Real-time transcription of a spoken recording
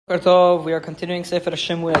Tov, we are continuing Sefer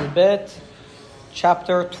Shemuel bit,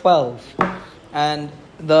 chapter 12, and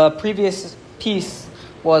the previous piece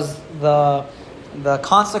was the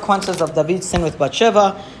consequences of David's sin with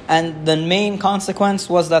Bathsheba, and the main consequence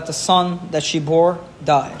was that the son that she bore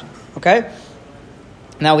died. Okay?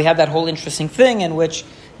 Now we have that whole interesting thing in which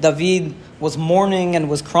David was mourning and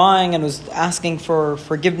was crying and was asking for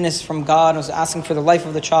forgiveness from God, was asking for the life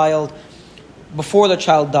of the child before the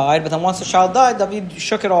child died. But then once the child died, David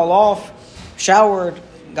shook it all off, showered,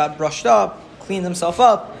 got brushed up, cleaned himself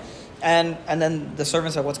up, and then the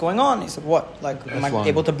servant said, "What's going on?" He said, "What? Like, am I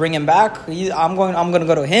able to bring him back? I'm going to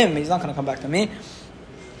go to him. He's not going to come back to me."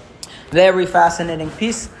 Very fascinating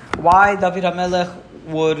piece. Why David HaMelech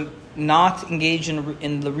would not engage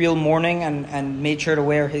in the real mourning and made sure to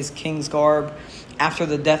wear his king's garb after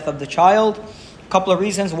the death of the child. A couple of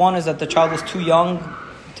reasons. One is that the child was too young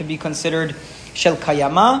to be considered Shel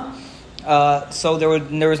Kayama, so there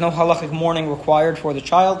was no halachic mourning required for the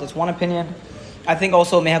child. That's one opinion. I think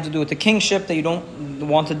also it may have to do with the kingship, that you don't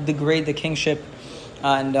want to degrade the kingship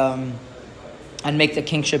and make the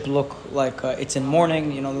kingship look like it's in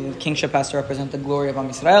mourning. You know, the kingship has to represent the glory of Am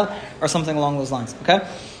Yisrael or something along those lines. Okay,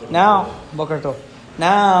 now Boker Tov.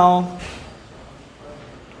 Now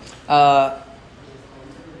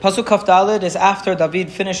Pasuk Kaf Daled is after David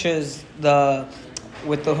finishes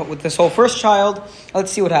with this whole first child.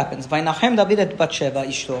 Let's see what happens. Vaynachem David et Bathsheba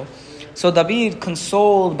ishto. So David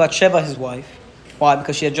consoled Bathsheba, his wife. Why?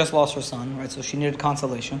 Because she had just lost her son, right? So she needed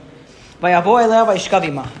consolation. Vayavo elea vayishkav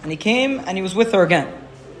ima. And he came and he was with her again.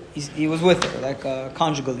 He was with her, like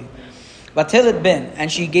conjugally. Vatelet ben,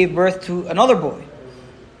 and she gave birth to another boy.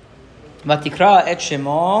 Vatikra et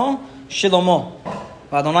shemo Shilomo.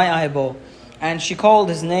 Vadonai ahebo. And she called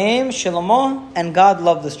his name Shilomo, and God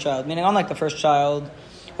loved this child. Meaning, unlike the first child,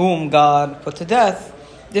 whom God put to death,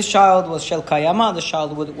 this child was Shel Kayama. This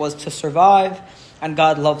child was to survive, and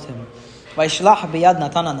God loved him. Vayishlach biyad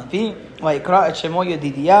Natan hanavi, vayikra et shemo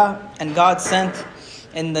Yedidiah, and God sent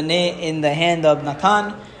in the hand of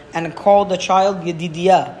Natan, and called the child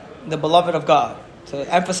Yedidiah, the beloved of God, to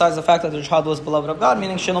emphasize the fact that the child was beloved of God.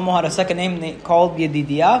 Meaning, Shilomo had a second name called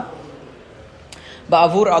Yedidiah,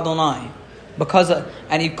 Ba'avur Adonai.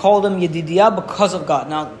 And he called him Yedidiah because of God.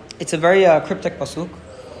 Now, it's a very cryptic pasuk,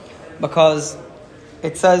 because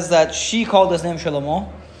it says that she called his name Shlomo,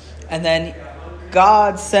 and then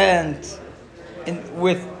God sent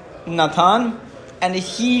with Natan, and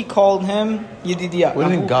he called him Yedidiah. What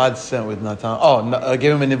do you mean God sent with Natan?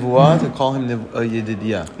 Gave him a nivuah to call him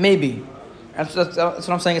Yedidiah. Maybe. That's what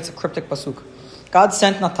I'm saying. It's a cryptic pasuk. God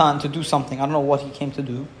sent Natan to do something. I don't know what he came to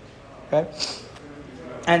do. Okay?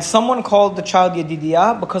 And someone called the child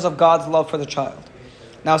Yedidiah because of God's love for the child.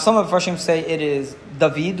 Now, some of the Mefarshim say it is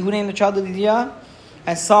David who named the child Yedidiah,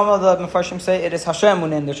 and some of the Mefarshim say it is Hashem who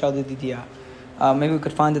named the child Yedidiah. Maybe we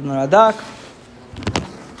could find it in the Radak.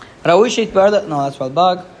 No, that's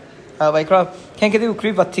Ralbag. Vayikra. Ken kedi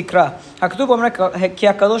ukriv vatikra. Haktuv omer ki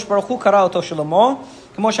HaKadosh Baruch Hu kara oto Shlomo,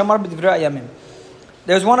 kemo shamar b'divrei hayamim.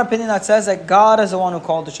 There's one opinion that says that God is the one who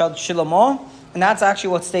called the child Shlomo, and that's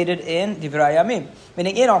actually what's stated in Divrei Hayamim.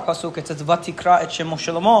 Meaning in our pasuk it says Vatikra et Shemo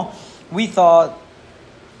Shlomo. We thought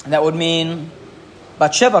that would mean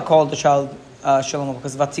Bathsheba called the child Shlomo,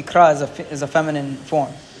 because Vatikra is a feminine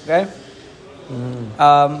form. Okay?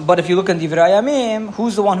 But if you look in Divrei Hayamim,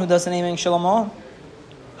 who's the one who does the naming Shlomo?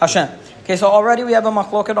 Hashem. Okay, so already we have a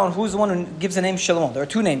machloket on who's the one who gives the name Shlomo. There are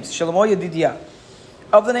two names, Shlomo Yedidiah.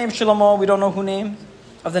 Of the name Shlomo, we don't know who named.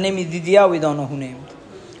 Of the name Yedidiah, we don't know who named.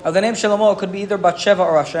 Of the name Shlomo, it could be either Bathsheba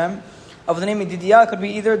or Hashem. Of the name Yedidiah, it could be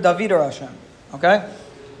either David or Hashem. Okay?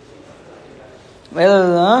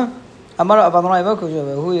 Okay.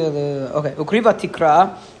 Ukriva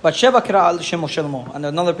tikra, Bathsheba kira al shemo Shlomo. And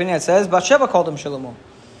another opinion that says Bathsheba called him Shlomo.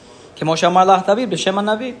 Kemo shamar lach David b'shem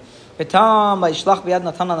hanavi. V'tam vayishlach biyad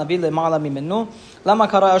Natan hanavi le'ma'ala mimenu. Lama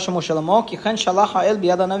kara shemo Shlomo ki chen shalach ha'el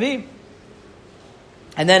biyad hanavi.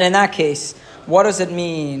 And then in that case, what does it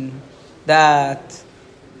mean that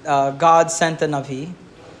God sent a Navi?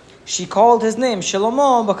 She called his name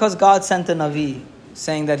Shlomo because God sent a Navi,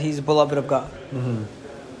 saying that he's beloved of God. And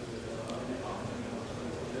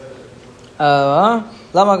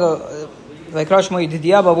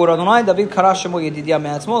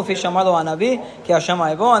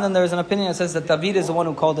then there's an opinion that says that David is the one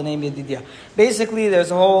who called the name Yedidiah. Basically, there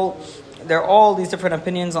are all these different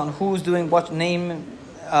opinions on who's doing what name,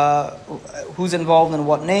 who's involved in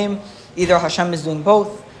what name. Either Hashem is doing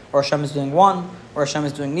both, or Hashem is doing one, or Hashem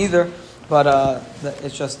is doing neither. But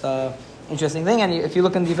it's just interesting thing. And if you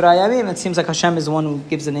look in Divrei Hayamim, it seems like Hashem is the one who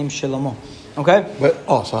gives the name Shlomo. Okay?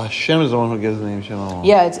 So Hashem is the one who gives the name Shemuel.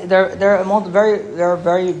 Yeah, there are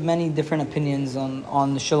very many different opinions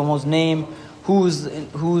on the Shlomo's name,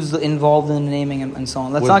 who's involved in the naming and so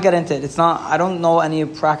on. Let's not get into it. It's not. I don't know any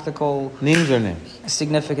practical names or names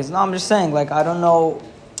significance. No, I'm just saying. Like I don't know.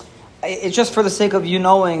 It's just for the sake of you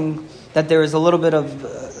knowing that there is a little bit of.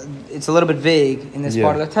 It's a little bit vague in this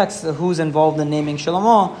part of the text. Who's involved in naming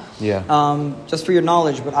Shlomo? Yeah. Just for your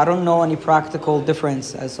knowledge, but I don't know any practical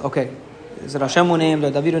difference. As okay, is it Hashem who named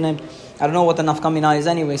or David who named? I don't know what the nafkamina is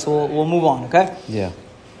anyway. So we'll move on. Okay. Yeah.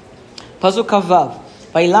 Pasuk Kavav.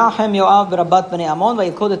 وَيْلَاحِمْ يُؤَابْ بِرَبَّاتْ بَنِي أَمْمُونَ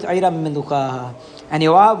وَيَلْكُدَتْ عِيرًا مِّن مِّنْدُقَاهَا. And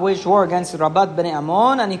Yoav waged war against Rabat Bnei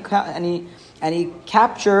Ammon, and he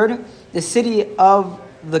captured the city of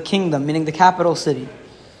the kingdom, meaning the capital city.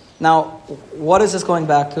 Now, what is this going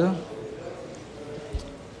back to?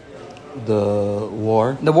 The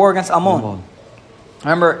war. The war against Ammon.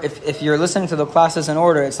 Remember, if you're listening to the classes in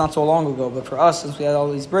order, it's not so long ago, but for us, since we had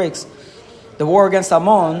all these breaks, the war against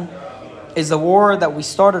Ammon is the war that we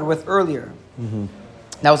started with earlier. Mm-hmm.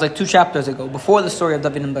 That was like 2 chapters ago, before the story of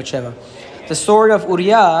David and Bathsheba. The story of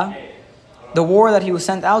Uriah, the war that he was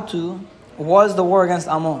sent out to, was the war against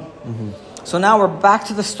Ammon. Mm-hmm. So now we're back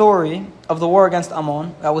to the story of the war against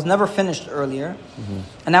Ammon that was never finished earlier. Mm-hmm.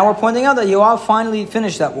 And now we're pointing out that Yoav finally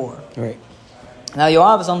finished that war. Right. Now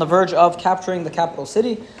Yoav is on the verge of capturing the capital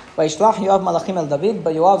city. وَيِشْلَحْ يُؤَابْ مَلَخِيمَ الْدَبِيد.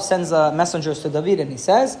 But Yoav sends messengers to David and he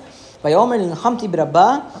says, وَيَوْمَ لِنْخَمْتِ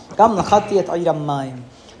بِرَبَّا قَمْ لَخَطِّيَتْ عِيرًا مَّايِمْ.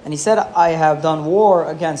 And he said, I have done war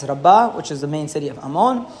against Rabbah, which is the main city of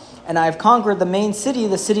Ammon, and I have conquered the main city,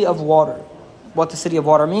 the city of water. What the city of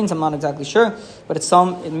water means, I'm not exactly sure, but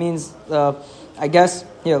it means, I guess,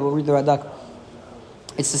 we'll read the Radak.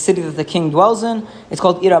 It's the city that the king dwells in. It's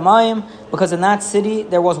called Iramayim, because in that city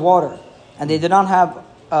there was water, and they did not have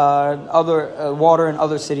other water in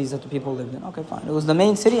other cities that the people lived in. Okay, fine. It was the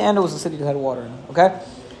main city, and it was the city that had water in it. Okay?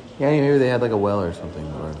 Yeah, maybe they had like a well or something.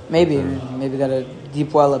 Or maybe that a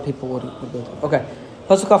deep well that people would build. Okay.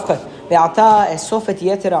 And now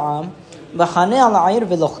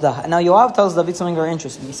Yoav tells David something very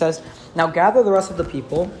interesting. He says, now gather the rest of the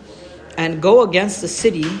people and go against the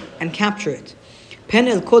city and capture it.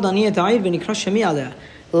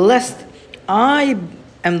 Lest I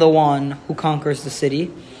am the one who conquers the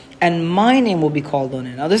city and my name will be called on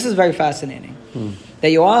it. Now this is very fascinating. That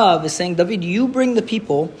Yoav is saying, David, you bring the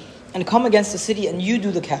people and come against the city and you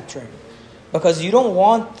do the capturing. Because you don't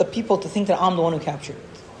want the people to think that I'm the one who captured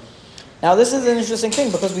it. Now this is an interesting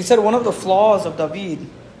thing, because we said one of the flaws of David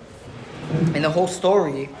in the whole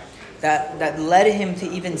story that led him to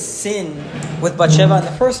even sin with Bathsheba in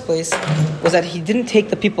the first place was that he didn't take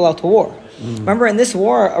the people out to war. Remember, in this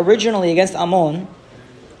war originally against Ammon,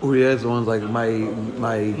 Uriah is the one like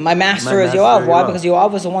my master is Yoav. Why? Because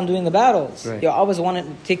Yoav was the one doing the battles. Right. Yoav was the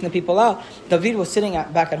one taking the people out. David was sitting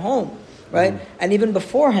back at home, right? And even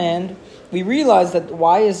beforehand, we realized that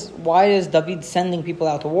why is David sending people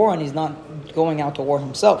out to war and he's not going out to war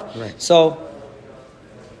himself? Right. So,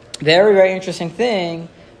 very, very interesting thing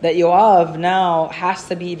that Yoav now has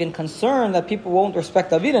to be even concerned that people won't respect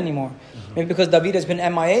David anymore. Maybe because David has been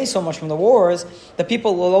MIA so much from the wars, the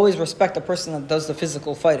people will always respect the person that does the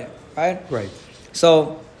physical fighting, right? Right.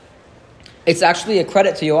 So, it's actually a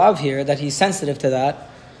credit to Yoav here that he's sensitive to that,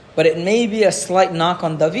 but it may be a slight knock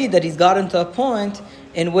on David that he's gotten to a point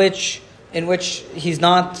in which he's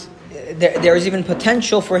not, there is even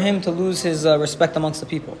potential for him to lose his respect amongst the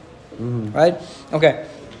people. Right? Okay.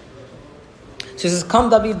 So he says, come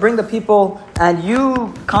David, bring the people, and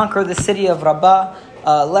you conquer the city of Rabbah,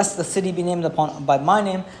 lest the city be named by my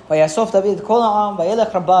name.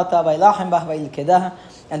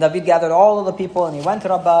 And David gathered all of the people, and he went to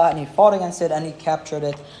Rabbah, and he fought against it, and he captured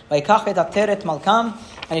it. And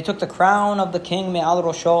he took the crown of the king, me'al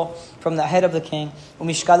rosho, from the head of the king. And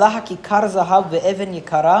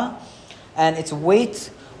its weight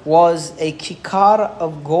was a kikar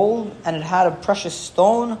of gold, and it had a precious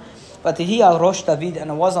stone. And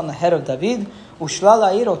it was on the head of David.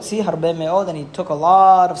 And he took a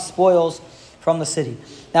lot of spoils from the city.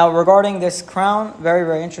 Now, regarding this crown, very,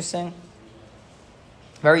 very interesting.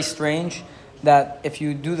 Very strange that if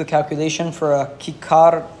you do the calculation for a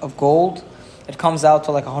kikar of gold, it comes out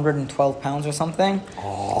to like 112 pounds or something.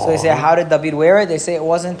 So they say, how did David wear it? They say it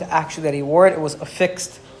wasn't actually that he wore it. It was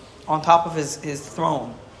affixed on top of his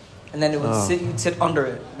throne. And then it would you'd sit under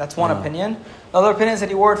it. That's one opinion. The other opinion is that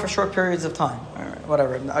he wore it for short periods of time. All right,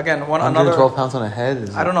 whatever. Again, 112 pounds on a head?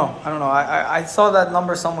 I don't know. I saw that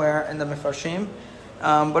number somewhere in the Mefarshim.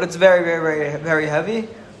 But it's very, very, very, very heavy.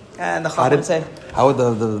 And the Chacham say, how would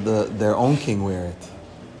their own king wear it?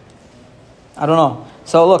 I don't know.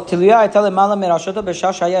 So look, it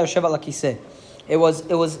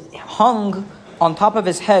was hung on top of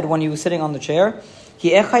his head when he was sitting on the chair.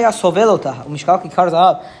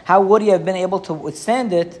 How would he have been able to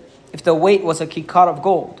withstand it if the weight was a kikar of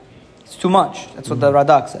gold? It's too much. That's what the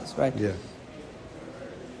Radak says, right? Yeah.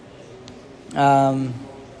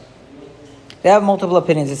 They have multiple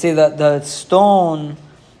opinions. They say that the stone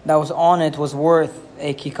that was on it was worth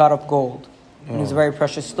a kikar of gold. It was a very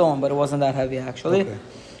precious stone, but it wasn't that heavy actually. Okay.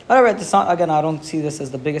 Whatever, again, I don't see this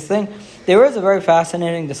as the biggest thing. There is a very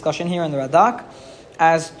fascinating discussion here in the Radak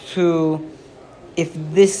as to if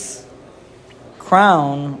this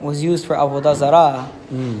crown was used for Avodah Zarah,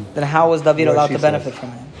 then how was David allowed to benefit from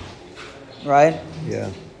it? Right? Yeah.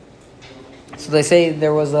 So they say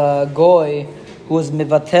there was a goy who was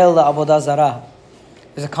mivatel Avodah Zarah.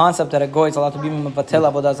 There's a concept that a goy is allowed to be mivatel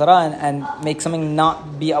Avodah Zarah and make something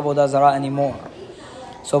not be Avodah Zarah anymore.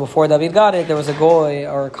 So before David got it, there was a goy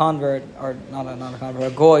or a convert, or not a convert,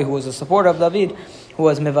 a goy who was a supporter of David, who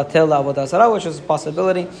was mivatel Avodah Zarah, which is a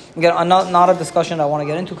possibility. Again, not a discussion I want to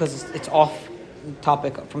get into because it's off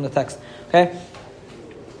topic from the text. Okay.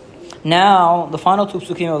 Now, the final two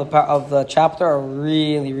psukim of the chapter are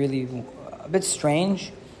really, really a bit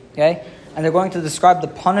strange. Okay, and they're going to describe the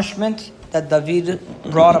punishment that David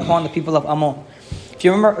brought upon the people of Ammon. If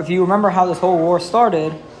you remember how this whole war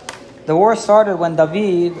started, the war started when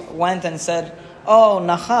David went and said, "Oh,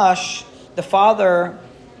 Nachash, the father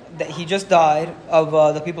that he just died of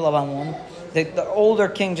the people of Ammon, the older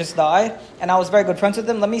king just died, and I was very good friends with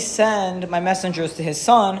him. Let me send my messengers to his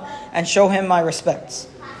son and show him my respects."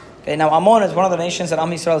 Okay, now Ammon is one of the nations that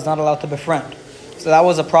Am Yisrael is not allowed to befriend. So that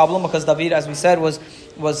was a problem because David, as we said, was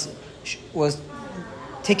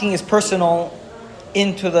taking his personal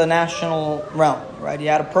into the national realm. Right? He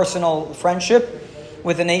had a personal friendship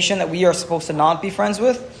with a nation that we are supposed to not be friends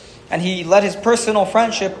with, and he let his personal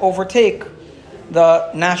friendship overtake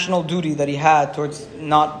the national duty that he had towards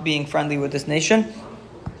not being friendly with this nation.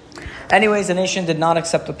 Anyways, the nation did not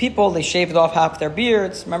accept the people. They shaved off half their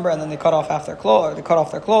beards, remember, and then they cut off half their clothes. They cut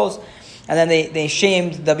off their clothes, and then they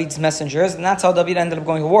shamed David's messengers, and that's how David ended up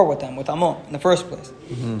going to war with them, with Ammon, in the first place.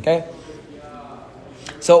 Okay.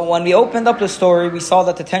 So when we opened up the story, we saw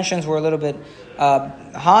that the tensions were a little bit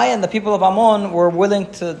high, and the people of Ammon were willing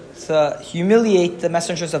to humiliate the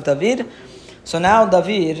messengers of David. So now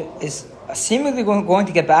David is seemingly going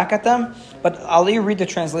to get back at them, but I'll read the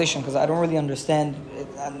translation because I don't really understand.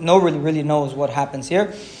 Nobody really knows what happens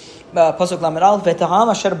here. Pasuk Lamed Aleph, V'ta'am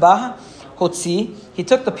asher ba hotzi. He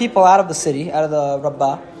took the people out of the city, out of the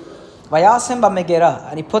Rabbah. Vayasem b'megera,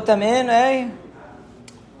 and he put them in a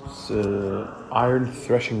iron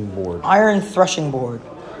threshing board. Iron threshing board.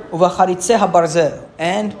 Uvacharitze habarzel,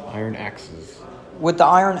 and iron axes. With the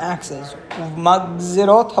iron axes.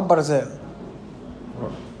 Uvmagzirot habarzel.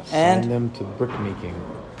 And them to brick making.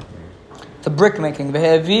 To brick making.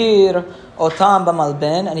 V'hevir otam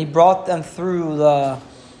b'malben, and he brought them through the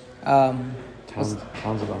towns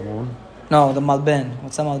of Ammon. No, the malben.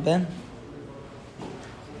 What's the malben?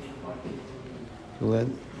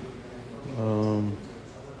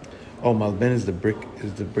 Malben is the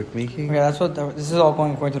brick making. Okay, that's what this is all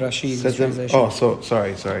going according to Rashi's translation.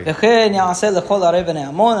 Sorry.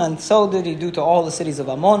 And so did he do to all the cities of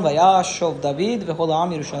Ammon. Vayashov David v'chol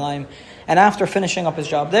ha'am Yerushalayim. And after finishing up his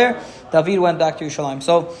job there, David went back to Yerushalayim.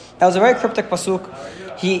 So that was a very cryptic pasuk.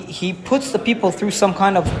 He puts the people through some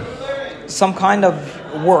kind of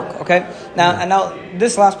work. Okay. Now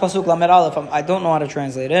this last pasuk Lamed Aleph, I don't know how to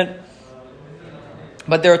translate it,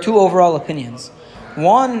 but there are two overall opinions.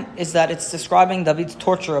 One is that it's describing David's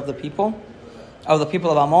torture of the people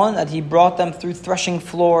of Ammon, that he brought them through threshing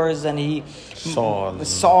floors and he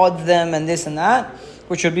sawed them and this and that,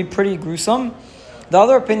 which would be pretty gruesome. The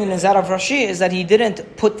other opinion is that of Rashi, is that he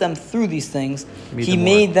didn't put them through these things. He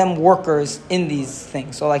made them workers in these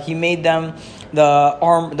things. So like he made them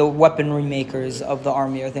the weaponry makers of the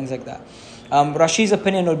army or things like that. Rashi's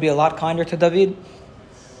opinion would be a lot kinder to David.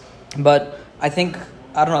 But I think,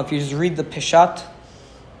 I don't know, if you just read the Peshat,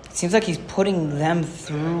 it seems like he's putting them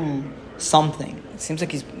through something. It seems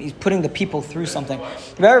like he's putting the people through something.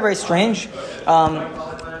 Very, very strange.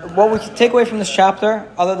 What we can take away from this chapter,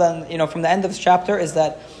 other than, from the end of this chapter, is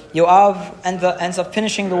that Yoav ends up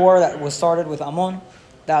finishing the war that was started with Ammon.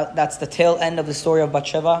 That's the tail end of the story of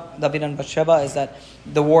Bathsheba. David and Bathsheba is that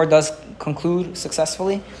the war does conclude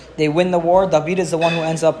successfully. They win the war. David is the one who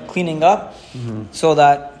ends up cleaning up, so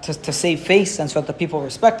that to save face and so that the people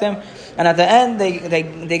respect him. And at the end,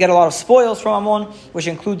 they get a lot of spoils from Ammon, which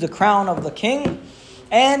includes the crown of the king.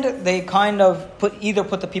 And they kind of put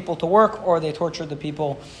the people to work, or they tortured the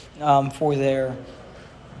people for their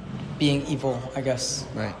being evil, I guess.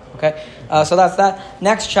 Right. Okay, so that's that.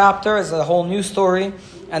 Next chapter is a whole new story,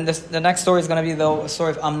 and the next story is going to be the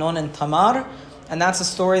story of Amnon and Tamar, and that's a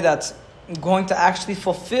story that's going to actually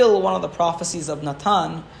fulfill one of the prophecies of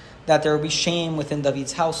Natan, that there will be shame within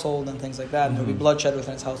David's household and things like that, and there will be bloodshed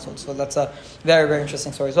within his household. So that's a very, very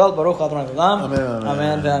interesting story as well. Baruch Adonai Olam. Amen.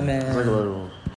 Amen. Amen.